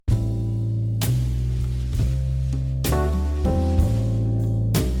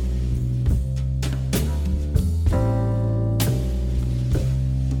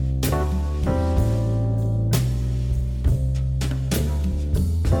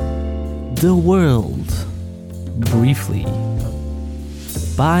The World Briefly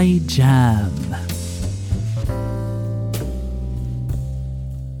by Jam.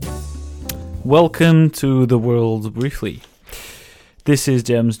 Welcome to The World Briefly. This is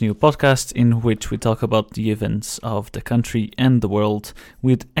Jam's new podcast in which we talk about the events of the country and the world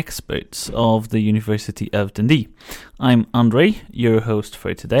with experts of the University of Dundee. I'm Andre, your host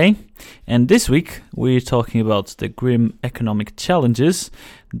for today, and this week we're talking about the grim economic challenges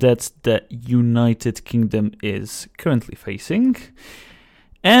that the United Kingdom is currently facing.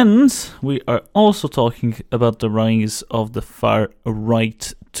 And we are also talking about the rise of the far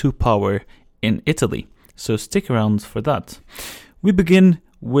right to power in Italy. So stick around for that. We begin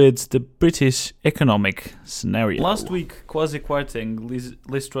with the British economic scenario. Last week, Kwasi Kwarteng,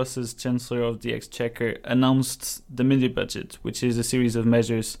 Liz Truss's Chancellor of the Exchequer, announced the mini-budget, which is a series of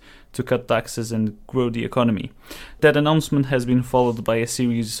measures to cut taxes and grow the economy. That announcement has been followed by a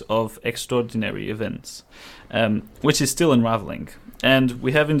series of extraordinary events, which is still unraveling. And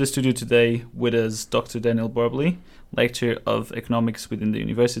we have in the studio today with us Dr. Daniel Borbley, Lecturer of Economics within the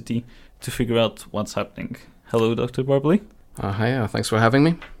university, to figure out what's happening. Hello, Dr. Borbley. Hi, thanks for having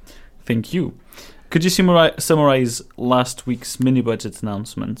me. Thank you. Could you summarize last week's mini-budget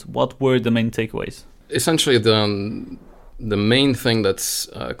announcement? What were the main takeaways? Essentially, the main thing that's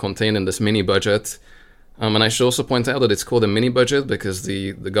contained in this mini-budget, and I should also point out that it's called a mini-budget because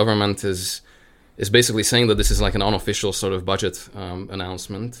the government is basically saying that this is like an unofficial sort of budget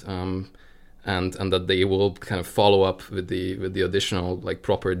announcement, and that they will kind of follow up with the additional like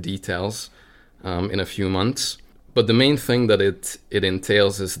proper details in a few months. But the main thing that it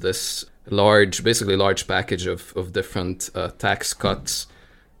entails is this large package of different tax cuts,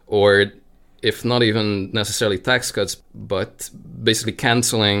 or if not even necessarily tax cuts, but basically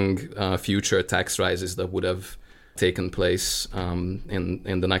cancelling future tax rises that would have taken place in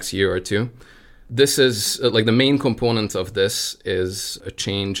the next year or two. This is like the main component of this is a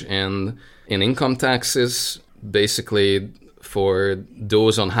change in income taxes, basically for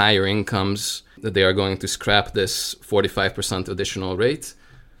those on higher incomes, that they are going to scrap this 45% additional rate.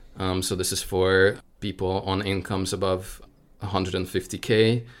 So this is for people on incomes above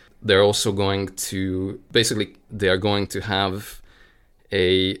 150K. They're also going to, they are going to have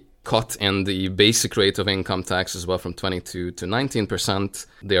a cut in the basic rate of income tax as well from 22 to 19%.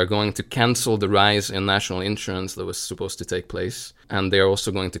 They are going to cancel the rise in national insurance that was supposed to take place. And they are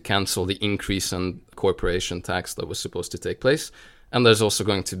also going to cancel the increase in corporation tax that was supposed to take place. And there's also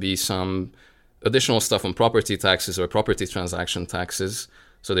going to be some additional stuff on property taxes or property transaction taxes.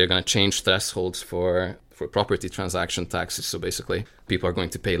 So they're going to change thresholds for property transaction taxes. So basically, people are going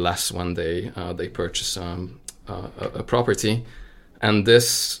to pay less when they purchase a property. And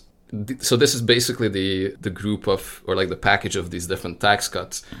this is basically the group of, or like the package of these different tax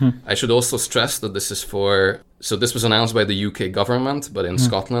cuts. I should also stress that this was announced by the UK government, but in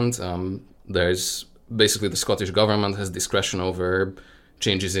Scotland, there's basically the Scottish government has discretion over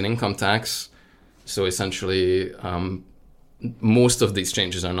changes in income tax. So essentially, most of these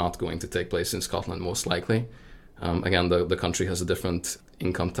changes are not going to take place in Scotland, most likely. Again, the country has a different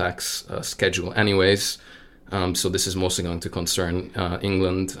income tax schedule anyways. So this is mostly going to concern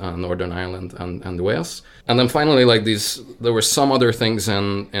England, Northern Ireland, and Wales. And then finally, there were some other things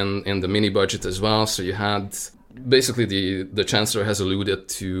in the mini budget as well. So you had basically the Chancellor has alluded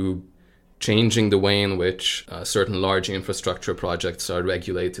to changing the way in which certain large infrastructure projects are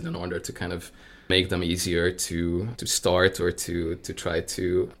regulated in order to kind of make them easier to start or to try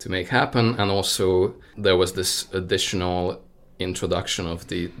to make happen. And also there was this additional introduction of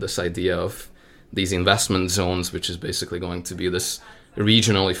this idea of these investment zones, which is basically going to be this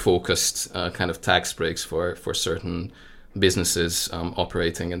regionally focused kind of tax breaks for certain businesses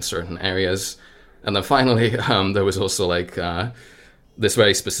operating in certain areas. And then finally, there was also this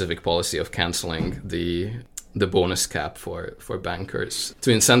very specific policy of cancelling the bonus cap for bankers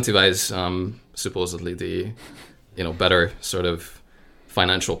to incentivize supposedly the better sort of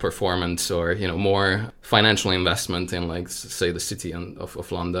financial performance or more financial investment in say the city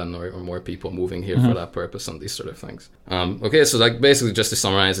of London or more people moving here for that purpose and these sort of things. Okay, so basically just to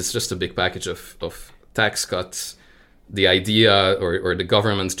summarize, it's just a big package of tax cuts. The idea or the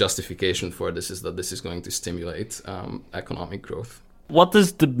government's justification for this is that this is going to stimulate economic growth. What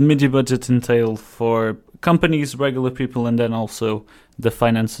does the mini-budget entail for companies, regular people, and then also the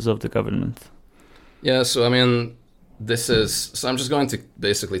finances of the government? Yeah, so I mean, so I'm just going to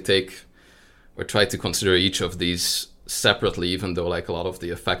basically take or try to consider each of these separately, even though a lot of the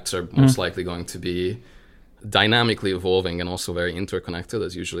effects are most likely going to be dynamically evolving and also very interconnected,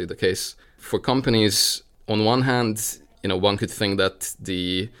 as usually the case. For companies, on one hand, one could think that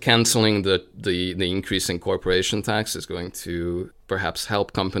the canceling the increase in corporation tax is going to perhaps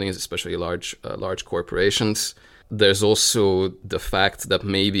help companies, especially large corporations. There's also the fact that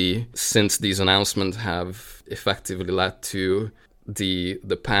maybe since these announcements have effectively led to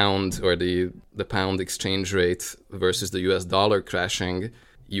the pound or the pound exchange rate versus the US dollar crashing,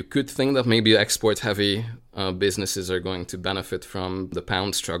 you could think that maybe export-heavy businesses are going to benefit from the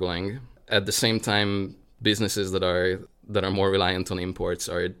pound struggling. At the same time, businesses that are more reliant on imports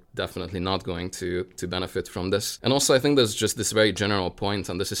are definitely not going to benefit from this. And also, I think there's just this very general point,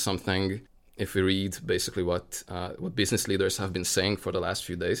 and this is something, if we read basically what business leaders have been saying for the last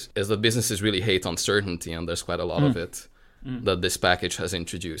few days, is that businesses really hate uncertainty, and there's quite a lot of it that this package has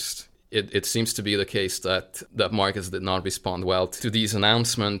introduced. It seems to be the case that markets did not respond well to these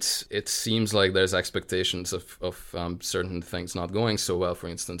announcements. It seems like there's expectations of certain things not going so well. For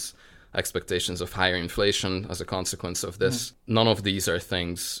instance, expectations of higher inflation as a consequence of this. None of these are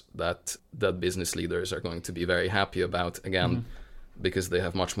things that business leaders are going to be very happy about, again, because they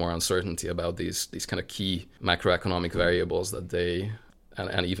have much more uncertainty about these kind of key macroeconomic variables that they,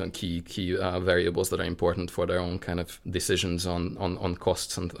 and even key variables that are important for their own kind of decisions on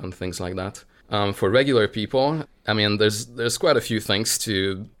costs and things like that. For regular people, I mean, there's quite a few things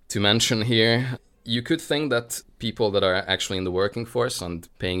to mention here. You could think that people that are actually in the working force and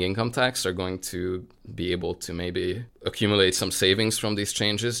paying income tax are going to be able to maybe accumulate some savings from these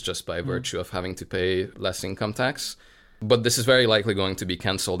changes just by virtue of having to pay less income tax. But this is very likely going to be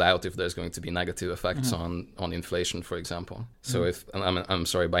cancelled out if there's going to be negative effects on inflation, for example. So if I'm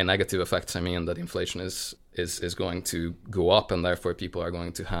sorry, by negative effects, I mean that inflation is going to go up, and therefore people are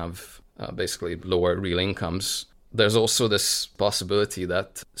going to have basically lower real incomes. There's also this possibility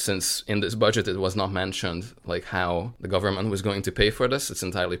that since in this budget it was not mentioned like how the government was going to pay for this, it's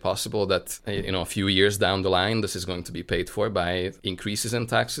entirely possible that a few years down the line this is going to be paid for by increases in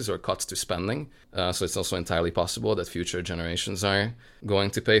taxes or cuts to spending. So it's also entirely possible that future generations are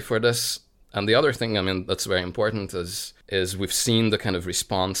going to pay for this. And the other thing, I mean, that's very important is we've seen the kind of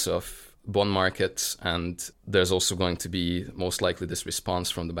response of bond markets, and there's also going to be most likely this response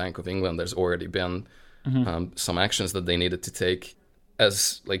from the Bank of England. There's already been some actions that they needed to take,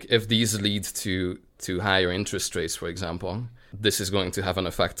 as like if these lead to higher interest rates, for example, this is going to have an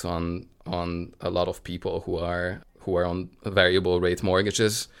effect on a lot of people who are on variable rate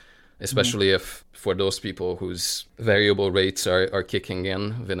mortgages, especially if for those people whose variable rates are kicking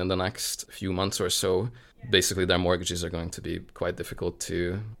in within the next few months or so, basically their mortgages are going to be quite difficult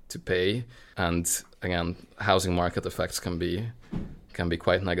to pay. And again, housing market effects can be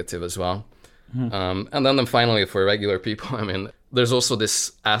quite negative as well. And then finally, for regular people, I mean, there's also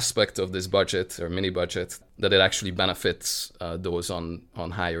this aspect of this budget or mini budget that it actually benefits those on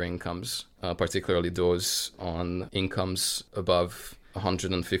higher incomes, particularly those on incomes above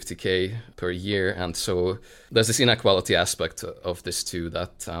 150K per year. And so there's this inequality aspect of this too,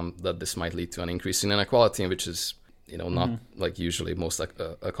 that this might lead to an increase in inequality, which is not like usually most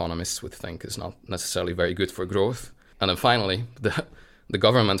economists would think is not necessarily very good for growth. And then finally, the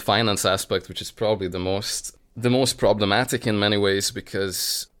government finance aspect, which is probably the most problematic in many ways,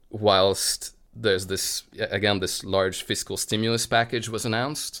 because whilst there's this large fiscal stimulus package was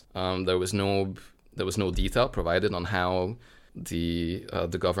announced, there was no detail provided on how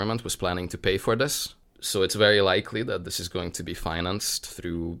the government was planning to pay for this. So it's very likely that this is going to be financed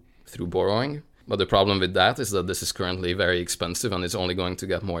through borrowing. But the problem with that is that this is currently very expensive, and it's only going to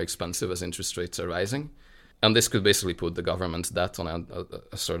get more expensive as interest rates are rising. And this could basically put the government's debt on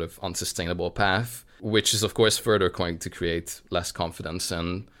a sort of unsustainable path, which is, of course, further going to create less confidence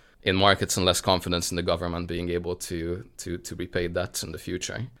in markets and less confidence in the government being able to repay debts in the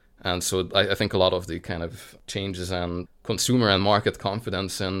future. And so I think a lot of the kind of changes in consumer and market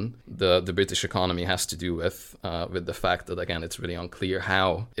confidence in the British economy has to do with the fact that, again, it's really unclear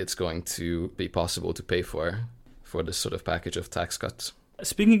how it's going to be possible to pay for this sort of package of tax cuts.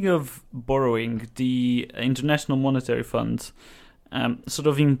 Speaking of borrowing, the International Monetary Fund sort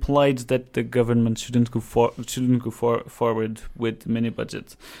of implied that the government shouldn't go forward with mini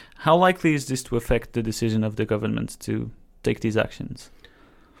budget. How likely is this to affect the decision of the government to take these actions?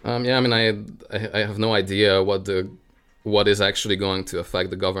 I mean, I have no idea what is actually going to affect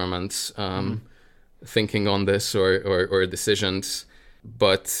the government's thinking on this or decisions,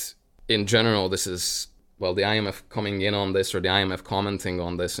 but in general, this is. Well, the IMF coming in on this, or the IMF commenting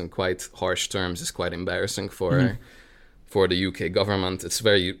on this in quite harsh terms, is quite embarrassing for the UK government. It's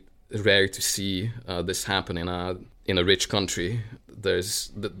very rare to see this happen in a rich country.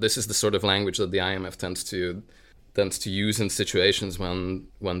 This is the sort of language that the IMF tends to tends to use in situations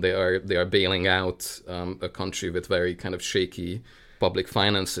when they are bailing out a country with very kind of shaky public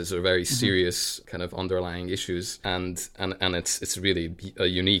finances or very serious kind of underlying issues, and it's really a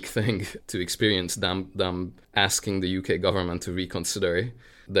unique thing to experience them asking the UK government to reconsider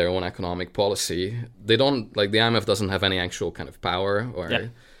their own economic policy. They don't, like, the IMF doesn't have any actual kind of power,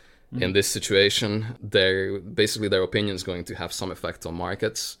 or in this situation, their opinion is going to have some effect on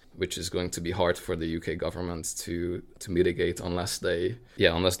markets, which is going to be hard for the UK government to mitigate unless they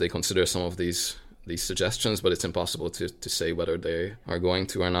consider some of these suggestions, but it's impossible to say whether they are going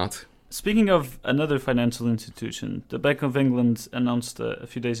to or not. Speaking of another financial institution, the Bank of England announced a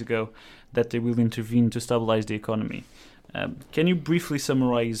few days ago that they will intervene to stabilize the economy. Can you briefly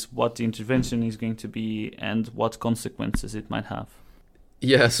summarize what the intervention is going to be and what consequences it might have?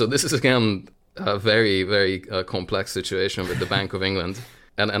 Yeah, so this is again a very, very complex situation with the Bank of England.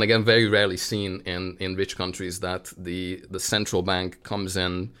 And again, very rarely seen in rich countries that the central bank comes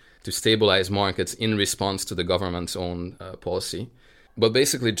in to stabilize markets in response to the government's own policy. But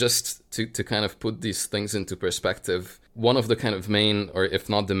basically, just to kind of put these things into perspective, one of the kind of main, or if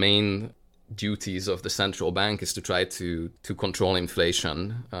not the main, duties of the central bank is to try to control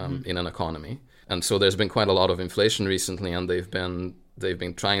inflation in an economy. And so there's been quite a lot of inflation recently, and they've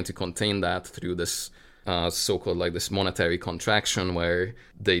been trying to contain that through this so-called, like, this monetary contraction, where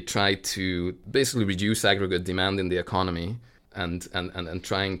they try to basically reduce aggregate demand in the economy and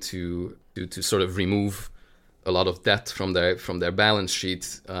trying to sort of remove a lot of debt from their balance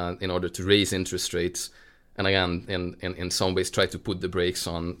sheet in order to raise interest rates, and again in some ways try to put the brakes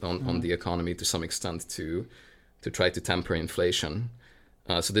on the economy to some extent to try to temper inflation.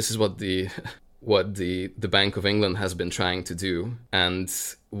 So this is what the Bank of England has been trying to do, and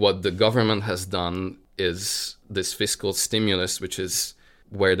what the government has done is this fiscal stimulus, which is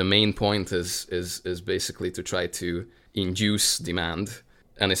where the main point is basically to try to induce demand.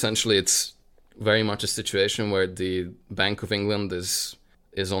 And essentially it's very much a situation where the Bank of England is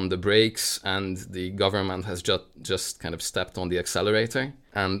on the brakes and the government has just kind of stepped on the accelerator,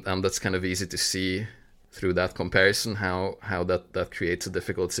 and that's kind of easy to see through that comparison how that creates a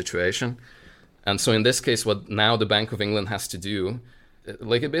difficult situation. And so in this case, what now the Bank of England has to do,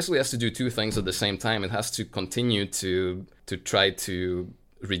 like, it basically has to do two things at the same time. It has to continue to try to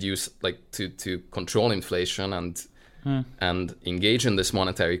reduce, like, to control inflation and engage in this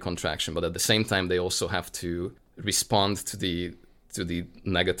monetary contraction, but at the same time they also have to respond to the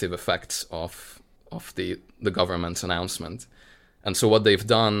negative effects of the government's announcement. And so what they've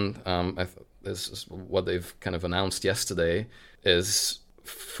done, is what they've kind of announced yesterday, is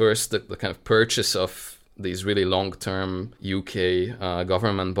first the kind of purchase of these really long-term UK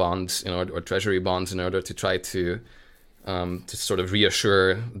government bonds or treasury bonds in order to try to sort of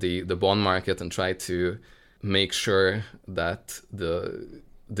reassure the bond market and try to make sure that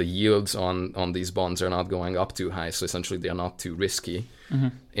the yields on these bonds are not going up too high. So essentially they are not too risky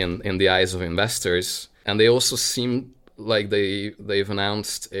in the eyes of investors. And they also seem like they've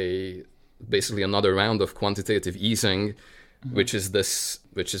announced basically another round of quantitative easing, which is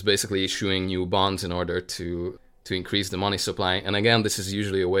basically issuing new bonds in order to increase the money supply. And again, this is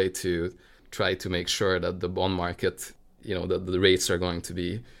usually a way to try to make sure that the bond market, that the rates are going to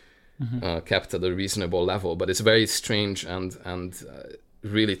be kept at a reasonable level. But it's very strange and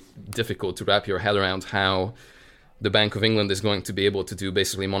really difficult to wrap your head around how the Bank of England is going to be able to do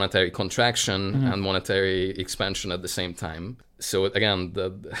basically monetary contraction and monetary expansion at the same time. So again,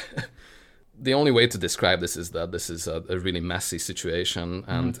 the only way to describe this is that this is a really messy situation,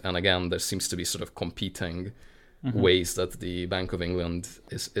 and again, there seems to be sort of competing ways that the Bank of England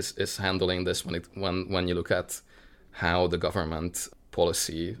is handling this when you look at how the government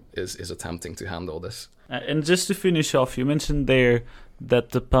policy is attempting to handle this. And just to finish off, you mentioned there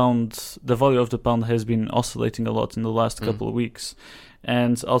that the value of the pound has been oscillating a lot in the last couple of weeks,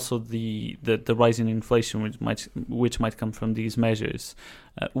 and also the rise in inflation, which might come from these measures.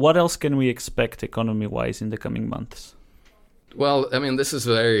 What else can we expect economy-wise in the coming months? Well, I mean, this is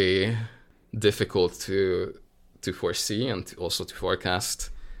very difficult to foresee and also to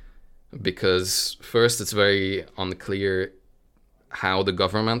forecast, because first, it's very unclear how the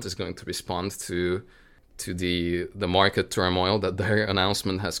government is going to respond to the market turmoil that their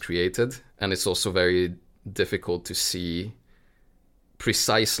announcement has created. And it's also very difficult to see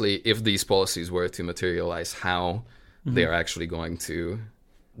precisely, if these policies were to materialize, how they are actually going to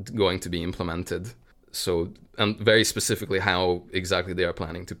be implemented. So, and very specifically how exactly they are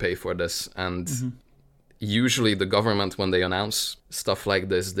planning to pay for this. And usually the government, when they announce stuff like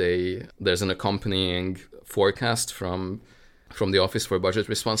this, there's an accompanying forecast from the Office for Budget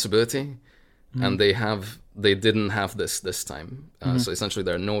Responsibility. and they didn't have this time. So essentially,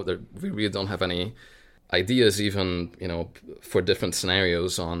 we really don't have any ideas, even for different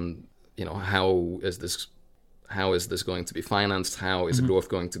scenarios on how is this going to be financed, how is growth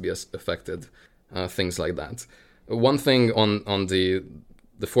going to be affected, things like that. One thing on the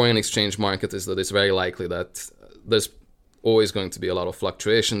foreign exchange market is that it's very likely that there's always going to be a lot of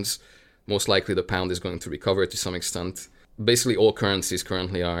fluctuations. Most likely the pound is going to recover to some extent. Basically all currencies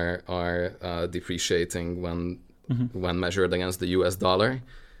currently are depreciating when measured against the US dollar.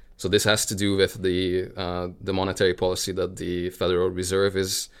 So this has to do with the monetary policy that the Federal Reserve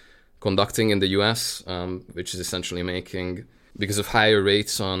is conducting in the US, which is essentially making, because of higher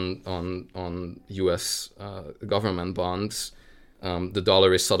rates on US government bonds, the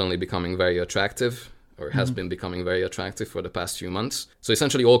dollar is suddenly becoming very attractive, or has been becoming very attractive for the past few months. So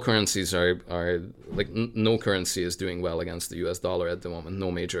essentially all currencies are like no currency is doing well against the US dollar at the moment,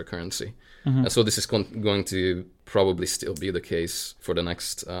 no major currency. And so this is going to probably still be the case for the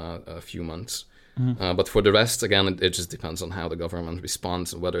next few months. But for the rest, again, it just depends on how the government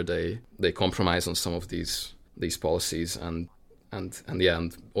responds, whether they compromise on some of these policies, and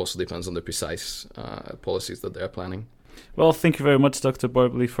also depends on the precise policies that they're planning. Well, thank you very much, Dr.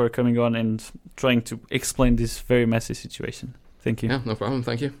 Borbély, for coming on and trying to explain this very messy situation. Thank you. Yeah, no problem.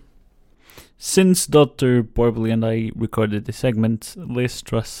 Thank you. Since Dr. Borbély and I recorded this segment, Liz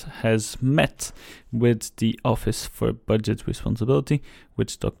Truss has met with the Office for Budget Responsibility,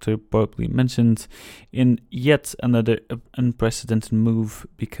 which Dr. Borbély mentioned, in yet another unprecedented move,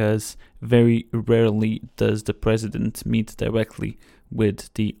 because very rarely does the President meet directly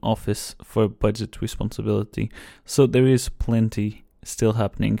with the Office for Budget Responsibility. So there is plenty still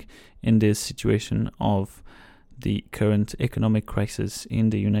happening in this situation of the current economic crisis in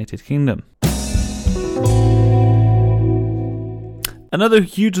the United Kingdom. Another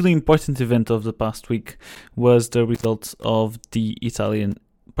hugely important event of the past week was the results of the Italian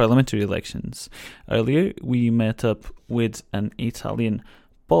parliamentary elections. Earlier, we met up with an Italian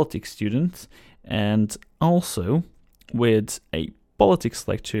politics student and also with a politics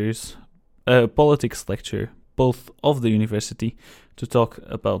lecture, both of the university, to talk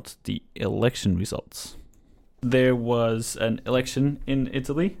about the election results. There was an election in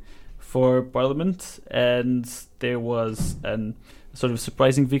Italy for parliament, and there was a sort of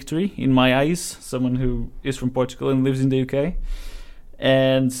surprising victory in my eyes, someone who is from Portugal and lives in the UK.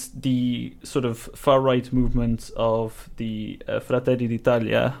 And the sort of far-right movement of the Fratelli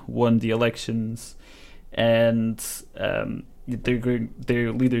d'Italia won the elections, and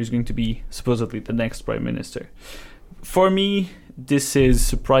their leader is going to be supposedly the next prime minister. For me, this is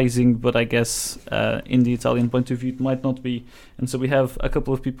surprising, but I guess in the Italian point of view, it might not be. And so we have a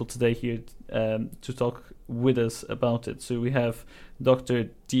couple of people today here to talk with us about it. So we have Dr.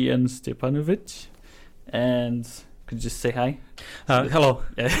 Dejan Stepanovic, and could you just say hi? Hello.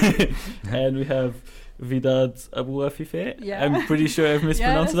 And we have Vidad Abou-Afifeh. Yeah. I'm pretty sure I've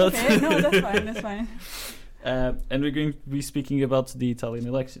mispronounced that. Okay. No, that's fine. And we're going to be speaking about the Italian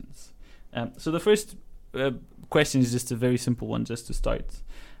elections. So the first question is just a very simple one, just to start.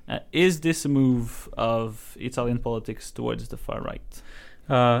 Is this a move of Italian politics towards the far right?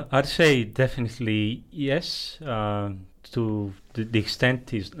 I'd say definitely yes. To the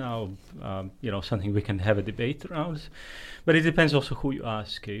extent is now, something we can have a debate around. But it depends also who you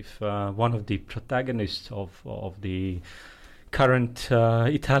ask. If one of the protagonists of the current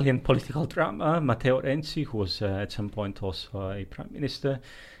Italian political drama, Matteo Renzi, who was at some point also a prime minister,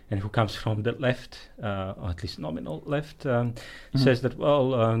 and who comes from the left, or at least nominal left, says that,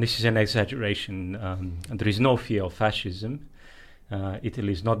 this is an exaggeration, and there is no fear of fascism.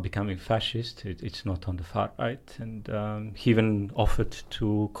 Italy is not becoming fascist, it's not on the far right, and he even offered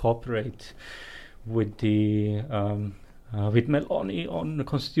to cooperate with with Meloni on the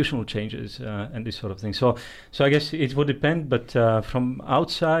constitutional changes and this sort of thing. So I guess it would depend, but from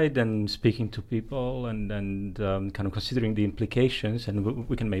outside and speaking to people and kind of considering the implications, and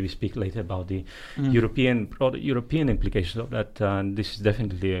we can maybe speak later about the broader European implications of that. This is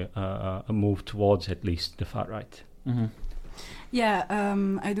definitely a move towards at least the far right. Mm-hmm. Yeah,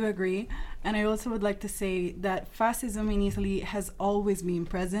 I do agree. And I also would like to say that fascism in Italy has always been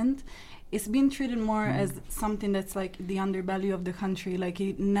present. It's been treated more as something that's like the underbelly of the country. Like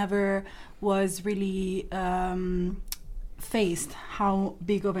it never was really faced how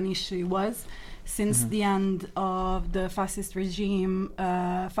big of an issue it was. since the end of the fascist regime,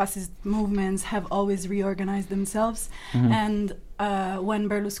 fascist movements have always reorganized themselves. And when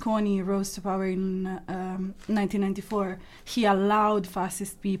Berlusconi rose to power in 1994, he allowed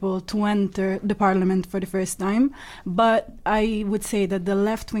fascist people to enter the parliament for the first time. But I would say that the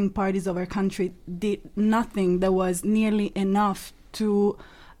left-wing parties of our country did nothing that was nearly enough to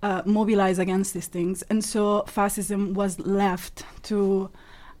mobilize against these things. And so fascism was left to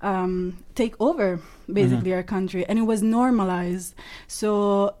take over basically our country, and it was normalized.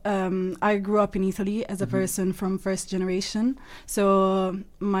 So I grew up in Italy as a person from first generation. So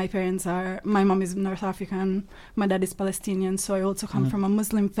my mom is North African, my dad is Palestinian, so I also come from a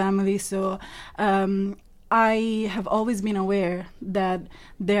Muslim family. So I have always been aware that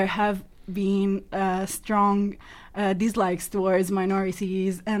there have been strong dislikes towards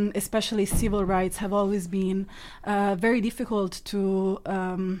minorities, and especially civil rights have always been very difficult to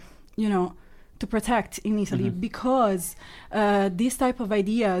to protect in Italy, because these type of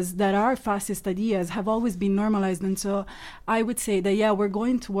ideas that are fascist ideas have always been normalized. And so I would say that we're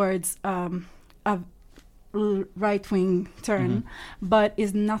going towards a right-wing turn, but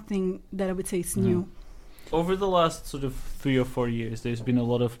is nothing that I would say is new. Over the last sort of 3 or 4 years, there's been a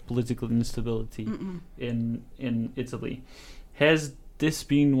lot of political instability in Italy. Has this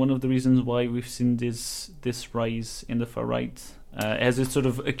been one of the reasons why we've seen this rise in the far right? Has it sort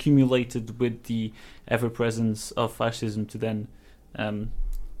of accumulated with the ever-presence of fascism to then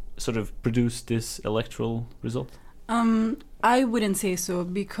sort of produce this electoral result? I wouldn't say so,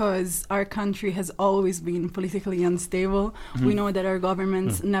 because our country has always been politically unstable. We know that our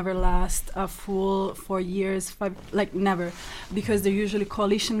governments never last a full 4 years, never, because they're usually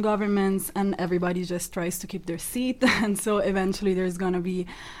coalition governments and everybody just tries to keep their seat. And so eventually there's going to be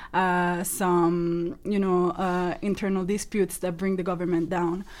some, internal disputes that bring the government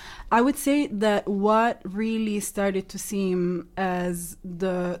down. I would say that what really started to seem as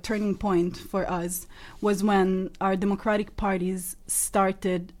the turning point for us was when our democratic parties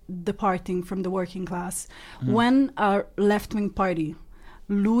started departing from the working class. When our left-wing party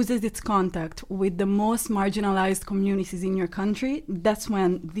loses its contact with the most marginalized communities in your country, that's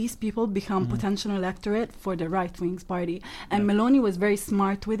when these people become potential electorate for the right-wing party. And Meloni was very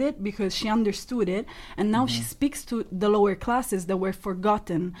smart with it, because she understood it, and now she speaks to the lower classes that were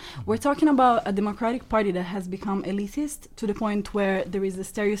forgotten. We're talking about a democratic party that has become elitist to the point where there is a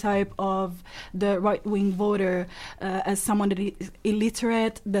stereotype of the right-wing voter as someone that is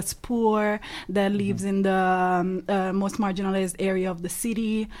illiterate, that's poor, that lives in the most marginalized area of the city.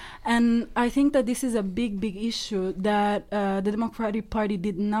 And I think that this is a big issue that the Democratic Party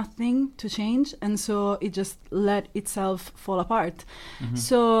did nothing to change, and so it just let itself fall apart.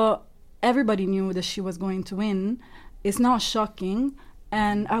 So everybody knew that she was going to win. It's not shocking.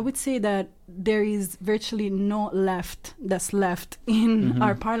 And I would say that there is virtually no left that's left in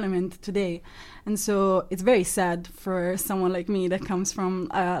our parliament today. And so it's very sad for someone like me that comes from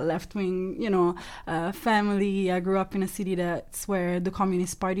a left-wing, family. I grew up in a city that's where the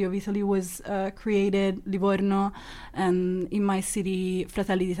Communist Party of Italy was created, Livorno, and in my city,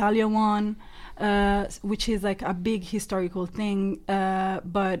 Fratelli d'Italia won, which is like a big historical thing.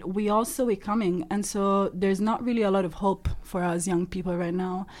 But we also are coming, and so there's not really a lot of hope for us young people right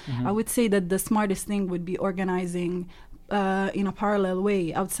now. I would say that the smartest thing would be organizing in a parallel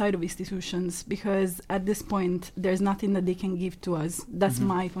way outside of institutions, because at this point there's nothing that they can give to us. That's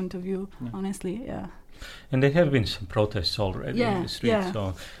my point of view, honestly. And there have been some protests already in the streets,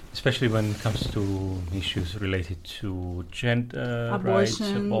 so especially when it comes to issues related to gender rights,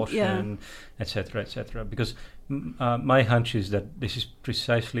 abortion, etc., etc. Because my hunch is that this is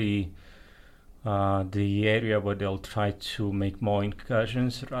precisely the area where they'll try to make more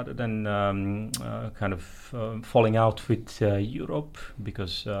incursions rather than falling out with Europe,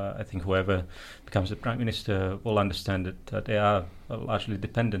 because I think whoever becomes the Prime Minister will understand that they are largely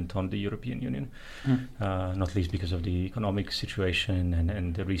dependent on the European Union, not least because of the economic situation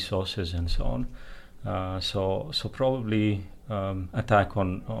and the resources and so on. So probably attack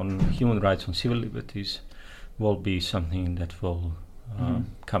on human rights, on civil liberties will be something that will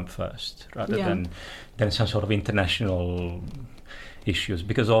come first, rather than some sort of international issues.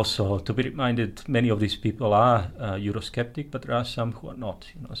 Because also, to be reminded, many of these people are Eurosceptic, but there are some who are not.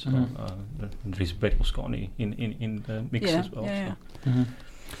 There is Berlusconi in the mix as well.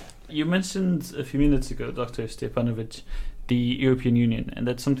 You mentioned a few minutes ago, Dr. Stepanovic, the European Union, and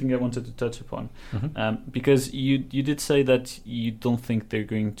that's something I wanted to touch upon, because you did say that you don't think they're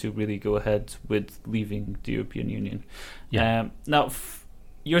going to really go ahead with leaving the European Union. Now,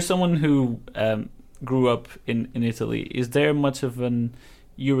 you're someone who grew up in Italy. Is there much of an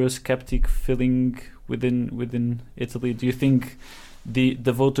Eurosceptic feeling within Italy? Do you think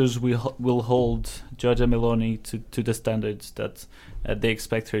the voters will hold Giorgia Meloni to the standards that they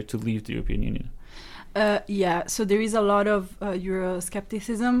expect her to leave the European Union? Yeah, so there is a lot of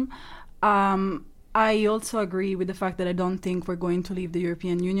Euroscepticism. I also agree with the fact that I don't think we're going to leave the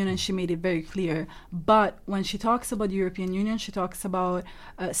European Union, and she made it very clear. But when she talks about the European Union, she talks about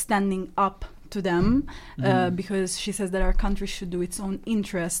standing up to them, because she says that our country should do its own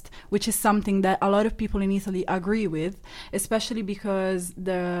interest, which is something that a lot of people in Italy agree with, especially because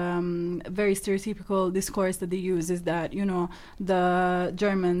the very stereotypical discourse that they use is that, you know, the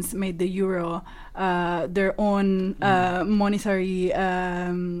Germans made the euro their own monetary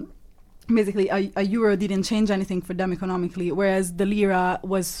basically a euro didn't change anything for them economically, whereas the lira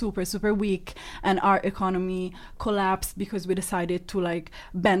was super, super weak and our economy collapsed because we decided to like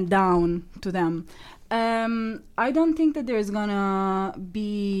bend down to them. I don't think that there's gonna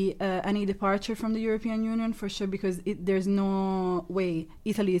be any departure from the European Union for sure, because there's no way.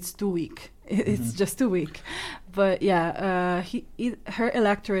 Italy, it's too weak. It's just too weak. But yeah, her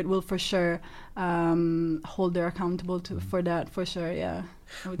electorate will for sure hold her accountable for that for sure. Yeah.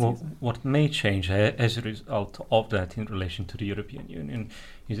 Well, what may change as a result of that in relation to the European Union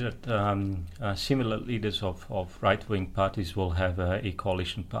is that similar leaders of right-wing parties will have a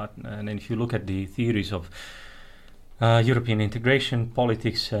coalition partner. And if you look at the theories of European integration,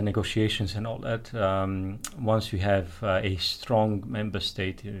 politics, negotiations and all that, once you have a strong member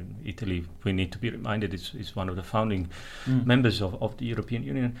state, Italy, we need to be reminded, is one of the founding members of the European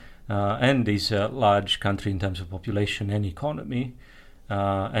Union, and is a large country in terms of population and economy.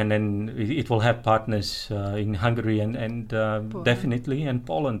 And then it will have partners in Hungary and definitely, and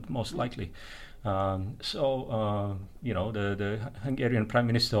Poland most likely. You know, the Hungarian Prime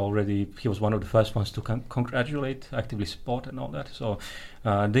Minister already, he was one of the first ones to congratulate, actively support and all that. So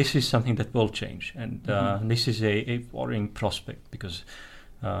this is something that will change. And this is a worrying prospect, because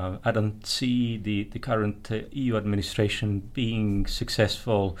I don't see the current EU administration being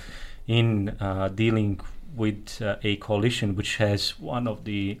successful in dealing with a coalition which has one of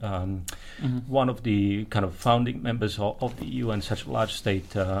the kind of founding members of the EU and such a large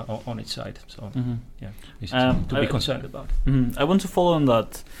state on its side. So yeah, it's to be concerned about. I want to follow on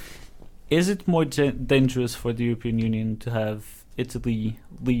that. Is it more dangerous for the European Union to have Italy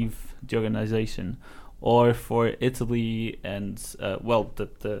leave the organization, or for Italy and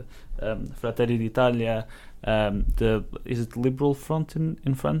the Fratelli d'Italia, is it Liberal Front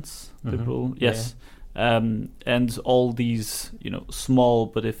in France? Liberal, yes. Yeah. And all these, you know, small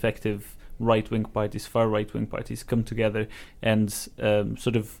but effective right-wing parties, far right-wing parties, come together and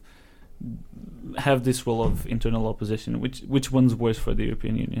sort of have this role of internal opposition. Which one's worse for the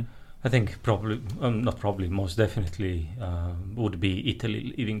European Union? I think most definitely would be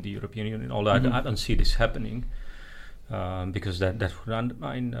Italy leaving the European Union. Although I don't see this happening, because that would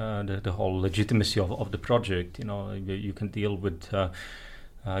undermine the whole legitimacy of the project. You know, you can deal with.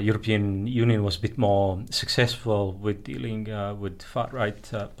 European Union was a bit more successful with dealing with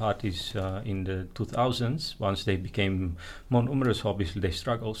far-right parties in the 2000s. Once they became more numerous, obviously they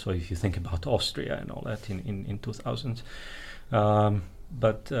struggled. So if you think about Austria and all that in 2000s.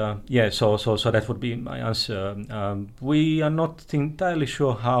 So that would be my answer. We are not entirely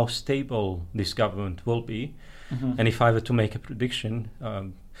sure how stable this government will be. And if I were to make a prediction,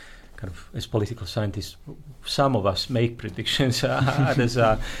 kind of as political scientists, some of us make predictions, others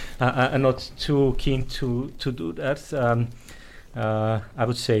are not too keen to do that. I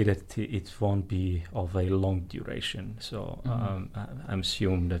would say that it won't be of a long duration. So I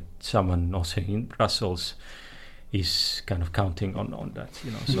assume that someone also in Brussels is kind of counting on that, you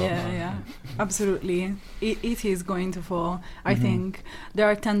know. So, yeah, absolutely. It is going to fall. I think there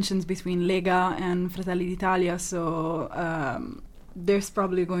are tensions between Lega and Fratelli d'Italia, so there's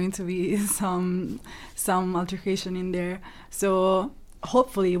probably going to be some altercation in there. So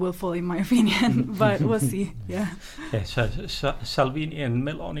hopefully it will fall, in my opinion, but we'll see. Yeah. So Salvini and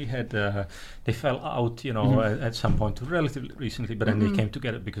Meloni had they fell out, you know, at some point relatively recently, but then they came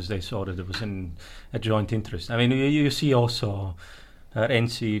together because they saw that there was a joint interest. I mean, you see also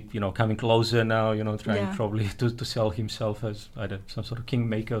Renzi, you know, coming closer now, you know, trying probably to sell himself as either some sort of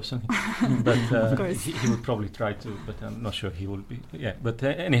kingmaker or something. But he would probably try to, but I'm not sure he will be. Yeah, but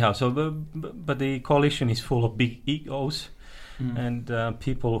anyhow, so but the coalition is full of big egos and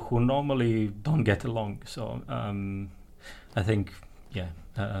people who normally don't get along. So I think,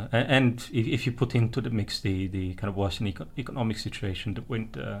 and if you put into the mix the kind of worsening economic situation, the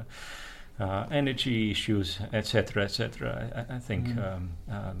winter, energy issues, etc., etc. I think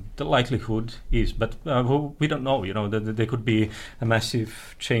the likelihood is, but we don't know. That there could be a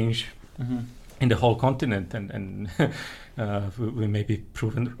massive change in the whole continent, and we may be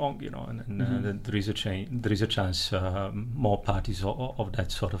proven wrong. And there is a chance more parties of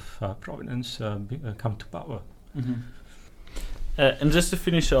that sort of provenance come to power. And just to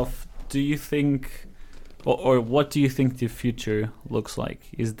finish off, do you think, or what do you think the future looks like?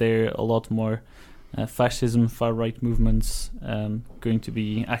 Is there a lot more fascism, far-right movements going to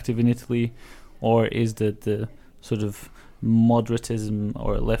be active in Italy, or is the sort of moderatism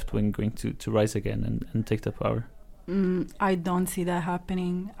or left-wing going to rise again and take the power? I don't see that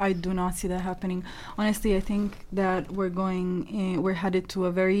happening. I do not see that happening. Honestly, I think that we're headed to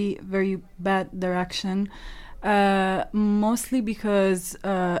a very, very bad direction. Mostly because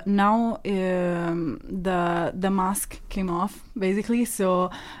now the mask came off, basically. So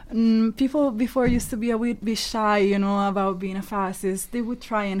people before used to be a bit shy, about being a fascist. They would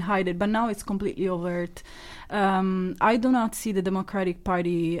try and hide it, but now it's completely overt. I do not see the Democratic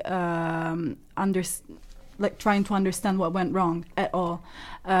Party trying to understand what went wrong at all.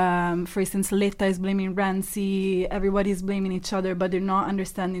 For instance, Letta is blaming Renzi, everybody is blaming each other, but they're not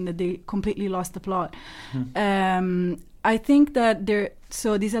understanding that they completely lost the plot. I think that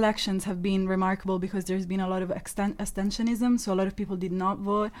these elections have been remarkable because there's been a lot of abstentionism, so a lot of people did not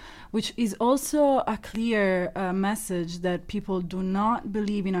vote, which is also a clear message that people do not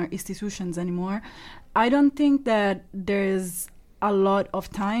believe in our institutions anymore. I don't think that there's a lot of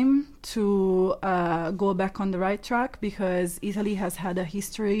time to go back on the right track, because Italy has had a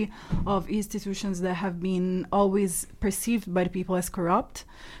history of institutions that have been always perceived by the people as corrupt.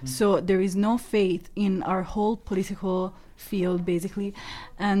 So there is no faith in our whole political field, basically.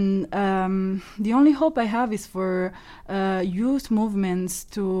 And the only hope I have is for youth movements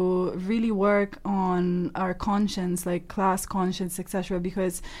to really work on our conscience, like class conscience, etc.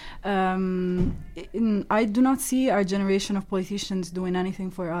 Because I do not see our generation of politicians doing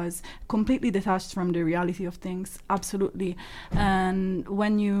anything for us, completely detached from the reality of things, absolutely. And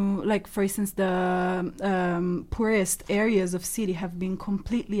when you, for instance, the poorest areas of city have been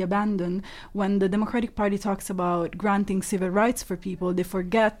completely abandoned. When the Democratic Party talks about granting civil rights for people, they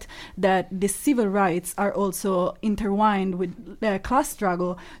forget that the civil rights are also intertwined with the class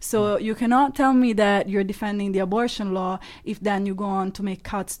struggle. So you cannot tell me that you're defending the abortion law if then you go on to make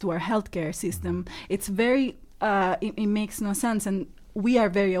cuts to our healthcare system. It's very, it makes no sense, and we are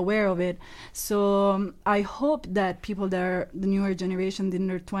very aware of it. So I hope that people that are the newer generation in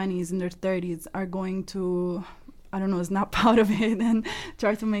their 20s, in their 30s, are going to, snap out of it and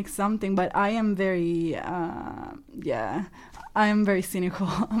try to make something. But I am very, I am very cynical.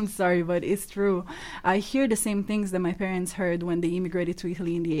 I'm sorry, but it's true. I hear the same things that my parents heard when they immigrated to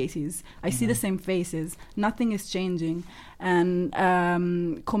Italy in the 80s. I see the same faces. Nothing is changing. And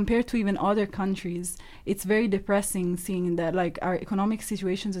compared to even other countries, it's very depressing seeing that our economic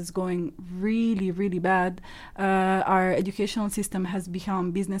situations is going really, really bad. Our educational system has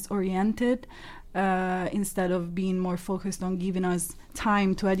become business-oriented. Instead of being more focused on giving us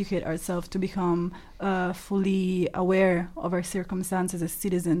time to educate ourselves, to become fully aware of our circumstances as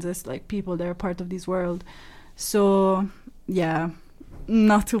citizens, as people that are part of this world. So,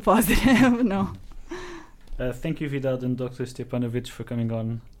 not too positive, no. Thank you, Vidad and Dr. Stepanovic, for coming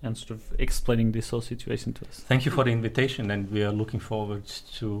on and sort of explaining this whole situation to us. Thank you for the invitation, and we are looking forward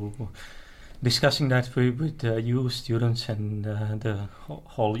to discussing that with you, students, and the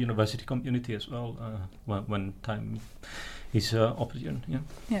whole university community as well, when time is opportune.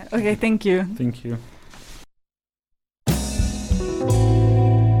 Yeah. Okay. Thank you. Thank you.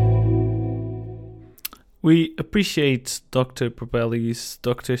 We appreciate Dr. Probelli's,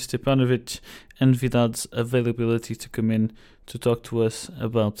 Dr. Stepanovic, and Vidad's availability to come in to talk to us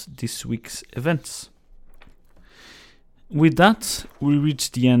about this week's events. With that, we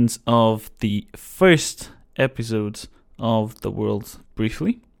reach the end of the first episode of The World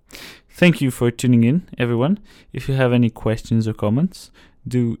Briefly. Thank you for tuning in, everyone. If you have any questions or comments,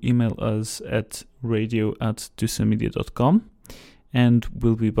 do email us at radio@dusamedia.com. And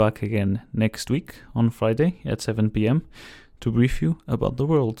we'll be back again next week on Friday at 7 p.m. to brief you about the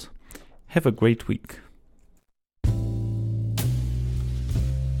world. Have a great week.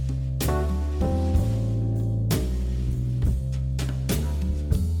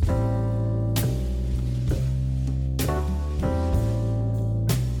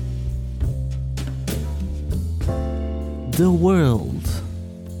 The World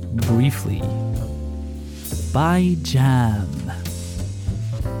Briefly by Jam.